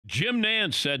Jim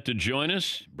Nantz set to join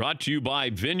us, brought to you by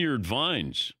Vineyard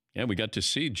Vines. Yeah, we got to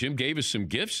see. Jim gave us some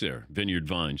gifts there, Vineyard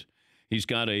Vines. He's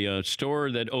got a store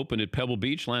that opened at Pebble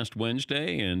Beach last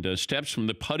Wednesday and steps from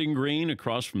the putting green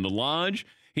across from the lodge.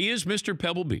 He is Mr.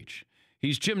 Pebble Beach.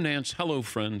 He's Jim Nantz. Hello,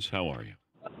 friends. How are you?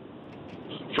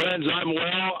 Friends, I'm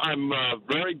well. I'm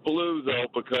very blue, though,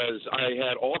 because I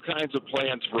had all kinds of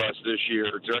plans for us this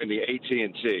year during the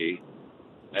AT&T,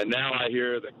 and now I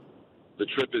hear that the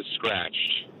trip is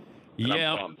scratched.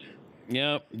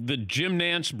 Yeah, the Jim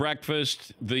Nantz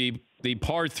breakfast, the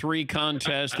par 3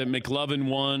 contest that McLovin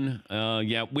won.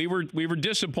 We were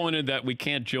disappointed that we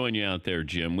can't join you out there,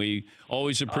 Jim. We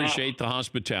always appreciate the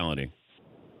hospitality.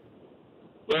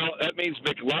 Well, that means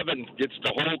McLovin gets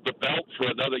to hold the belt for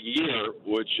another year,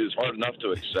 which is hard enough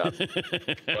to accept.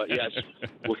 But yes,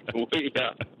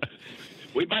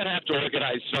 we might have to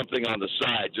organize something on the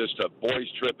side, just a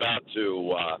boys' trip out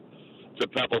to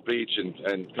Pebble Beach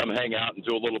and come hang out and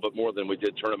do a little bit more than we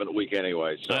did tournament week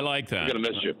anyway. So I like that. We're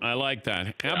gonna miss you. I like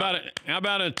that. How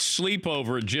about a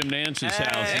sleepover at Jim Nantz's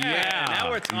house? Yeah, now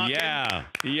we're talking.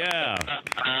 Yeah.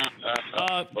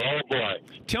 Oh boy.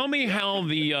 Tell me how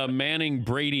the Manning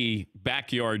Brady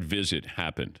backyard visit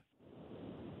happened.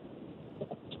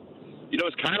 You know,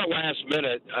 it's kind of last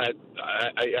minute.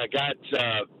 I got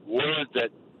word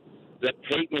that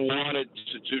Peyton wanted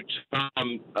to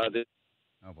Tom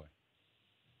Oh boy.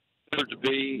 to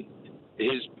be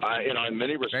his, in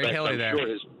many respects, I'm sure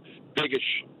his biggest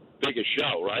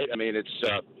show, right? I mean, it's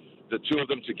the two of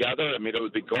them together. I mean, it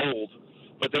would be gold.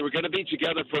 But they were going to be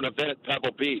together for an event at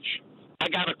Pebble Beach. I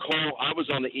got a call. I was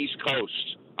on the East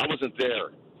Coast. I wasn't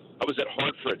there. I was at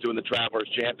Hartford doing the Travelers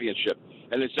Championship.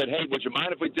 And they said, hey, would you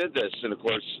mind if we did this? And, of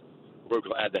course, we're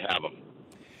glad to have them.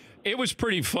 It was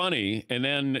pretty funny, and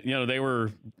then they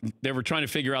were trying to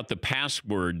figure out the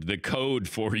password, the code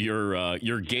for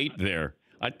your gate there.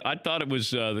 I thought it was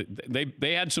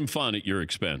they had some fun at your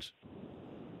expense.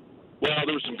 Well,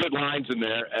 there were some good lines in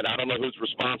there, and I don't know who's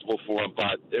responsible for them,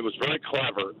 but it was very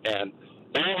clever. And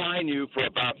all I knew for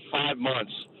about 5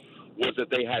 months was that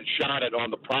they had shot it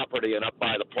on the property and up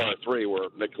by the par 3, where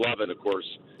McLovin, of course,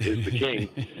 is the king.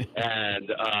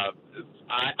 And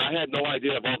I had no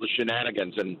idea of all the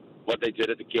shenanigans and what they did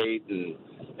at the gate, and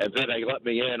then they let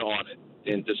me in on it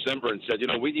in December and said,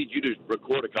 we need you to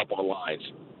record a couple of lines.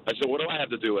 I said, what do I have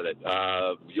to do with it?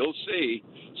 You'll see.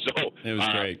 So it was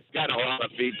great. Got a lot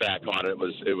of feedback on it.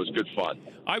 It was good fun.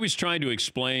 I was trying to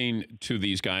explain to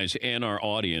these guys and our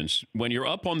audience, when you're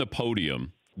up on the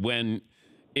podium, when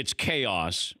it's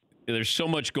chaos, there's so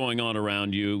much going on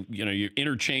around you. You're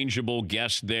interchangeable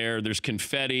guests there. There's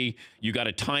confetti. You got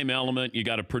a time element. You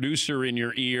got a producer in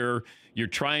your ear. You're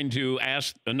trying to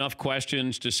ask enough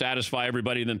questions to satisfy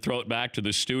everybody, then throw it back to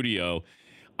the studio.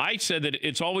 I said that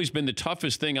it's always been the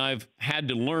toughest thing I've had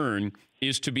to learn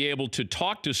is to be able to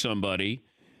talk to somebody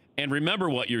and remember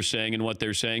what you're saying and what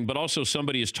they're saying, but also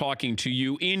somebody is talking to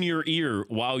you in your ear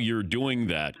while you're doing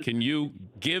that. Can you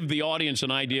give the audience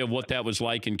an idea of what that was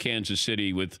like in Kansas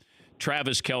City with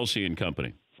Travis Kelce and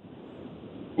company?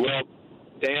 Well,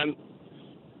 Dan,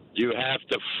 you have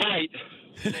to fight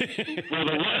for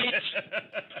the right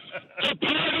to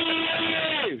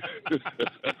play.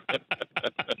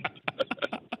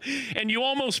 And you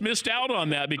almost missed out on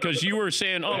that because you were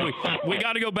saying, we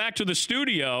got to go back to the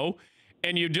studio,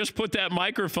 and you just put that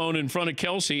microphone in front of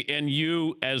Kelce, and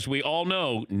you, as we all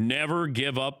know, never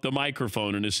give up the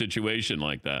microphone in a situation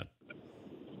like that.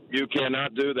 You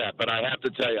cannot do that, but I have to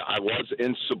tell you, I was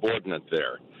insubordinate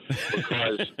there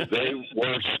because they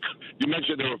were. You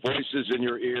mentioned there were voices in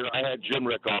your ear. I had Jim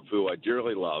Rickoff, who I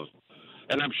dearly love,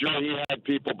 and I'm sure he had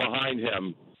people behind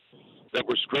him that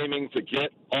were screaming to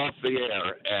get off the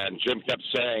air. And Jim kept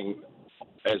saying,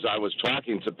 as I was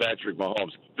talking to Patrick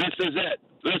Mahomes, "This is it.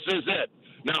 This is it."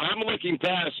 Now I'm looking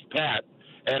past Pat,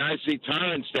 and I see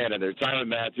Tyron standing there, Tyron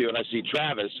Matthew, and I see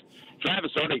Travis.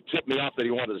 Travis already tipped me off that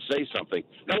he wanted to say something.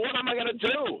 Now, what am I going to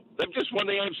do? They've just won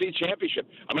the AFC Championship.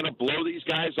 I'm going to blow these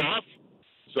guys off?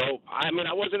 So, I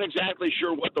wasn't exactly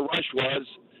sure what the rush was,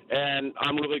 and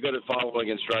I'm really good at following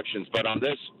instructions. But on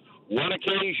this one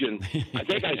occasion, I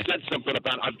think I said something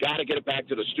about I've got to get it back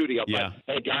to the studio. Yeah.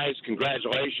 But, hey, guys,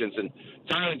 congratulations. And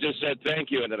Tyron just said thank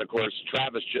you. And then, of course,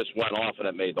 Travis just went off, and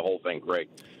it made the whole thing great.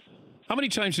 How many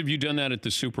times have you done that at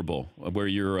the Super Bowl where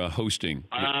you're hosting?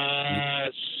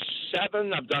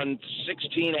 7. I've done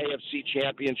 16 AFC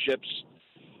championships.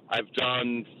 I've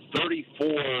done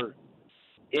 34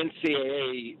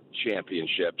 NCAA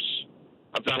championships.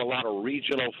 I've done a lot of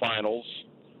regional finals.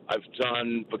 I've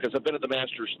done, because I've been at the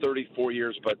Masters 34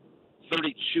 years, but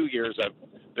 32 years I've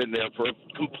been there for a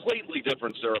completely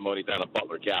different ceremony down at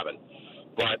Butler Cabin.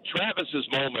 But Travis's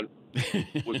moment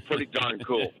was pretty darn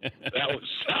cool. That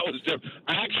was different.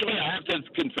 Actually, I have to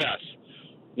confess,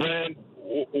 when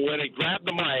he grabbed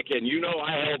the mic, and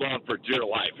I held on for dear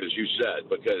life, as you said,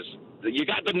 because you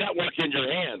got the network in your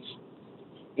hands.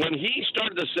 When he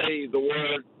started to say the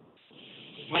word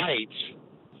fight,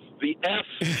 the F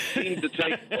seemed to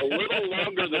take a little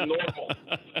longer than normal.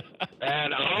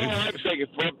 And all I'm saying is,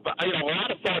 a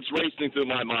lot of thoughts racing through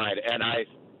my mind, and I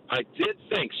did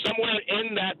think somewhere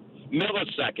in that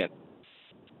millisecond,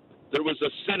 there was a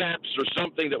synapse or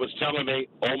something that was telling me,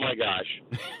 oh, my gosh,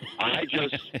 I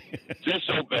just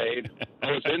disobeyed.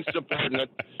 I was insubordinate,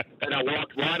 and I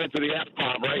walked right into the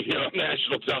F-bomb right here on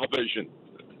national television.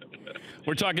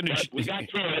 We're talking to we got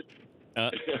through it.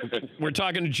 We're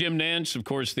talking to Jim Nantz, of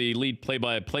course, the lead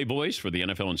play-by-play voice for the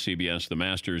NFL and CBS, the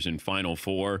Masters and Final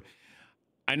Four.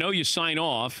 I know you sign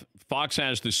off. Fox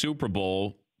has the Super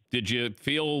Bowl. Did you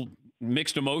feel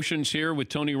mixed emotions here with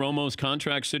Tony Romo's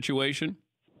contract situation?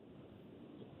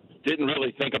 Didn't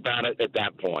really think about it at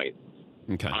that point.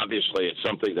 Okay. Obviously, it's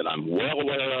something that I'm well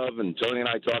aware of, and Tony and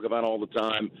I talk about all the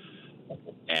time.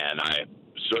 And I'm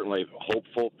certainly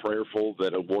hopeful, prayerful that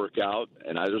it'll work out.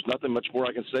 And there's nothing much more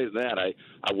I can say than that. I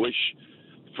wish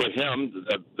for him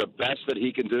the best that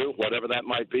he can do, whatever that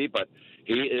might be. But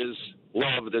he is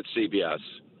loved at CBS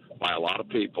by a lot of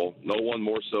people, no one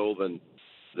more so than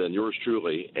yours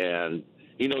truly. And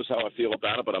he knows how I feel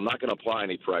about it, but I'm not going to apply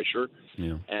any pressure.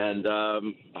 Yeah. And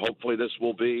hopefully this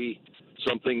will be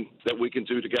something that we can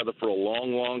do together for a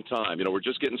long, long time. We're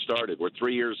just getting started. We're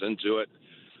 3 years into it.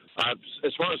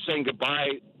 As far as saying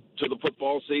goodbye to the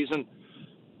football season,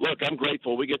 look, I'm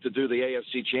grateful we get to do the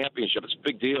AFC Championship. It's a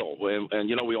big deal.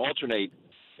 And we alternate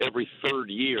every third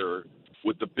year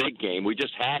with the big game. We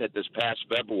just had it this past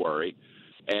February.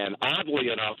 And oddly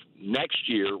enough, next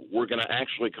year we're going to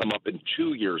actually come up in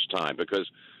 2 years' time because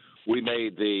we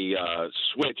made the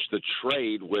switch, the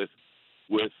trade with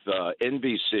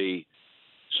NBC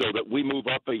so that we move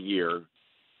up a year.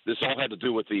 This all had to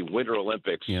do with the Winter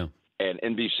Olympics. Yeah. And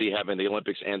NBC having the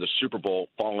Olympics and the Super Bowl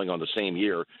falling on the same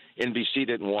year. NBC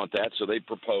didn't want that, so they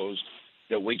proposed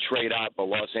that we trade out the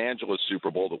Los Angeles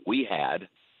Super Bowl that we had,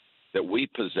 that we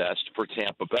possessed, for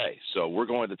Tampa Bay. So we're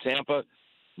going to Tampa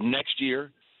next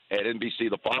year. At NBC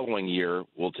the following year,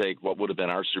 we'll take what would have been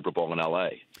our Super Bowl in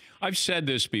L.A. I've said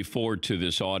this before to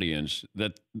this audience,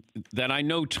 that I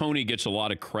know Tony gets a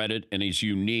lot of credit and he's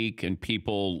unique and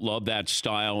people love that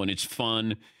style and it's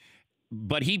fun.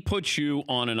 But he puts you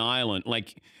on an island.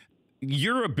 Like,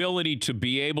 your ability to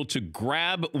be able to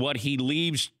grab what he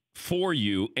leaves for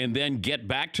you and then get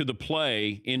back to the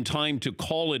play in time to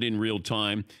call it in real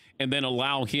time and then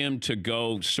allow him to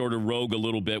go sort of rogue a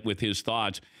little bit with his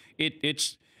thoughts.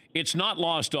 It's not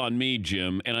lost on me,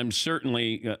 Jim, and I'm certain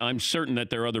that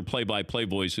there are other play-by-play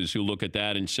voices who look at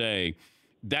that and say,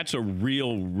 that's a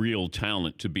real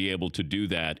talent to be able to do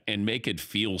that and make it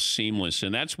feel seamless.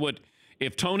 And that's what,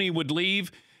 if Tony would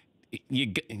leave,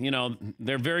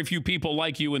 there are very few people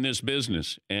like you in this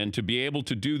business. And to be able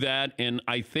to do that, and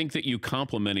I think that you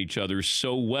complement each other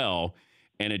so well,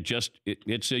 and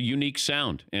it's a unique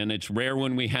sound. And it's rare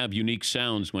when we have unique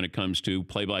sounds when it comes to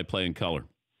play-by-play and color.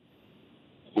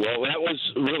 Well, that was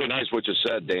really nice what you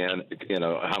said, Dan,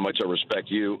 how much I respect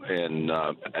you and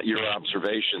your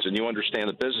observations, and you understand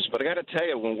the business. But I got to tell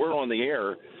you, when we're on the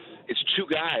air, it's two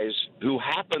guys who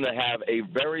happen to have a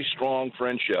very strong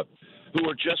friendship who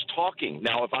are just talking.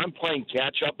 Now, if I'm playing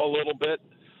catch-up a little bit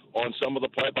on some of the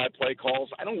play-by-play calls,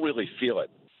 I don't really feel it.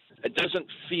 It doesn't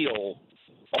feel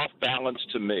off balance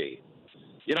to me.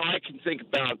 I can think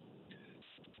about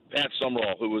Pat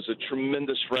Summerall, who was a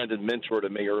tremendous friend and mentor to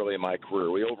me early in my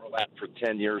career. We overlapped for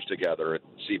 10 years together at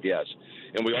CBS.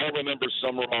 And we all remember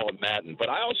Summerall and Madden. But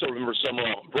I also remember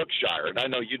Summerall and Brookshire, and I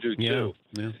know you do too.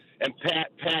 Yeah. And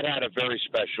Pat had a very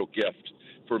special gift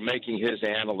for making his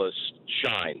analysts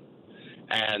shine.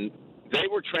 And they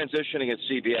were transitioning at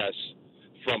CBS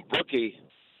from Brookie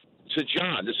to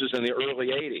John. This was in the early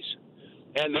 80s.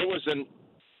 And there was a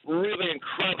really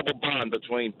incredible bond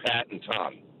between Pat and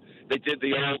Tom. They did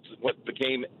the old, what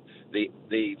became the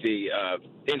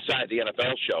Inside the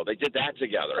NFL show. They did that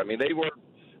together. I mean, they were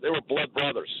blood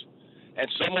brothers. And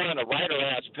someone, a writer,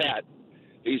 asked Pat.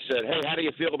 He said, "Hey, how do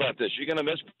you feel about this? You going to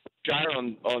miss Shire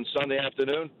on Sunday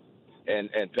afternoon?" And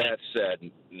Pat said,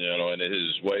 in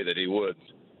his way that he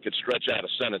could stretch out a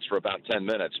sentence for about 10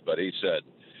 minutes, but he said,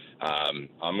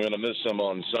 "I'm going to miss him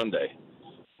on Sunday,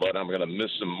 but I'm going to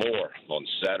miss him more on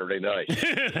Saturday night."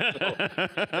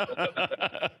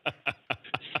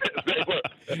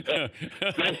 They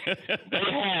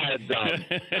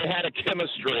had a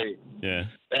chemistry, yeah,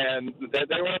 and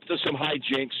they were up to some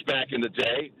hijinks back in the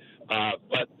day.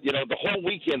 But, the whole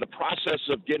weekend, the process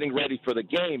of getting ready for the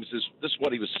games, this is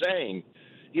what he was saying.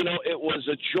 It was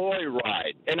a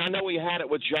joyride. And I know he had it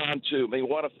with John, too. I mean,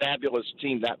 what a fabulous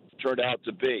team that turned out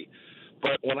to be.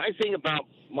 But when I think about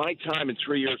my time in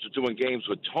 3 years of doing games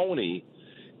with Tony,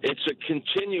 it's a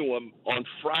continuum on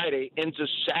Friday into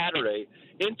Saturday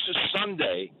into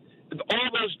Sunday. All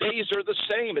those days are the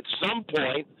same. At some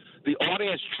point, the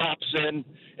audience drops in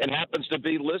and happens to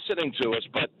be listening to us.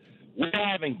 But we're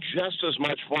having just as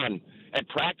much fun at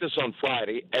practice on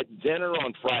Friday, at dinner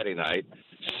on Friday night,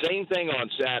 same thing on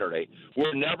Saturday.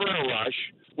 We're never in a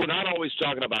rush. We're not always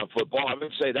talking about football. I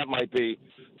would say that might be,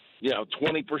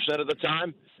 20% of the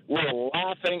time. We're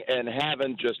laughing and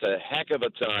having just a heck of a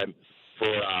time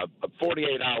for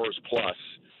 48 hours plus,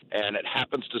 and it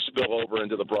happens to spill over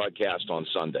into the broadcast on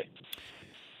Sunday.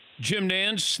 Jim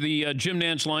Nantz, the Jim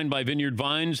Nantz line by Vineyard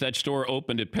Vines. That store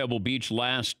opened at Pebble Beach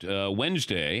last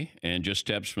Wednesday and just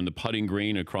steps from the putting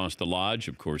green across the lodge.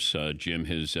 Of course, Jim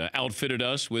has outfitted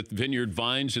us with Vineyard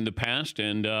Vines in the past,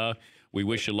 and we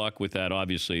wish you luck with that,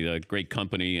 obviously. A great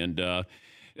company, and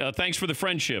thanks for the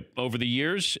friendship over the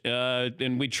years.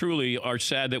 And we truly are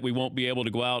sad that we won't be able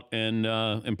to go out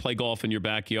and play golf in your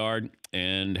backyard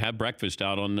and have breakfast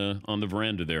out on the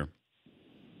veranda there.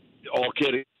 All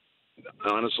kidding.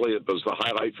 Honestly, it was the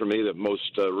highlight for me the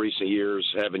most recent years,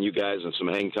 having you guys and some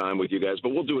hang time with you guys. But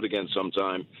we'll do it again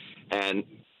sometime. And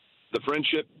the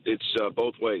friendship, it's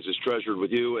both ways. It's treasured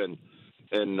with you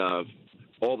and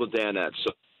all the Danettes.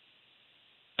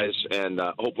 And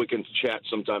hope we can chat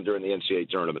sometime during the NCAA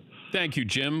tournament. Thank you,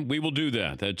 Jim. We will do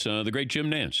that. That's the great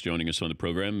Jim Nantz joining us on the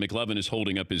program. McLovin is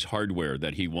holding up his hardware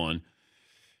that he won.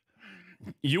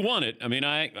 You won it. I mean,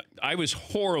 I was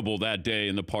horrible that day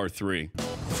in the par 3.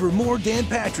 For more Dan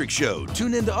Patrick Show,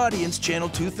 tune into Audience Channel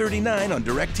 239 on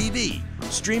DirecTV.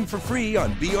 Stream for free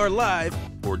on BR Live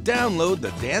or download the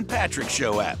Dan Patrick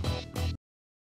Show app.